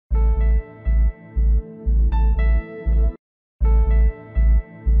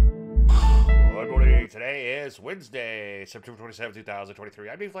Today is Wednesday, September 27, 2023.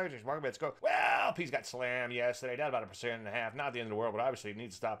 I'm Dean Flanders. Market bets go. Well, P's got slammed yesterday, down about 1.5%. Not the end of the world, but obviously it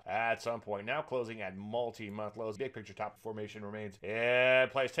needs to stop at some point. Now closing at multi-month lows. Big picture top formation remains in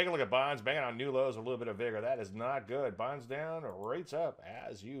place. Take a look at bonds, banging on new lows with a little bit of vigor. That is not good. Bonds down, rates up,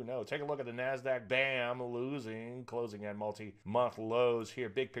 as you know. Take a look at the NASDAQ. Bam, losing, closing at multi-month lows here.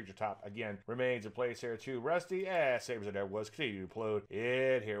 Big picture top, again, remains in place here too. Rusty, same as it ever was. Continue to implode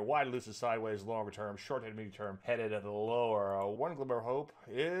it here. Wide looses sideways, longer term, short and medium term, headed at the lower. One glimmer of hope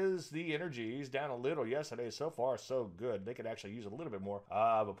is the energies down a little yesterday. So far, so good. They could actually use a little bit more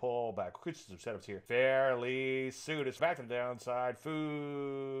of a pullback. Could some setups here fairly soon. It's back to the downside.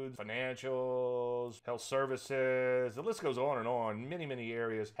 Foods, financials, health services. The list goes on and on. Many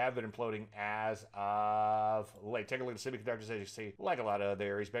areas have been imploding as of late. Take a look at the semiconductors, as you see, like a lot of other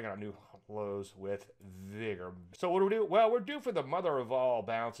areas, banging on new lows with vigor. So what do we do? Well, we're due for the mother of all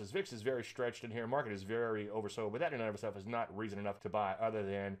bounces. VIX is very stretched in here. Market is very oversold, but that in and of itself is not reason enough to buy other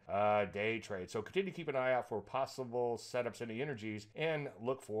than day trade. So continue to keep an eye out for possible setups in the energies and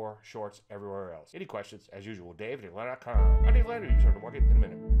look for shorts everywhere else. Any questions, as usual, Dave at Atlanta.com. I'm Dave Landry. You start the market in a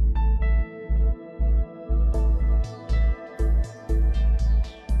minute.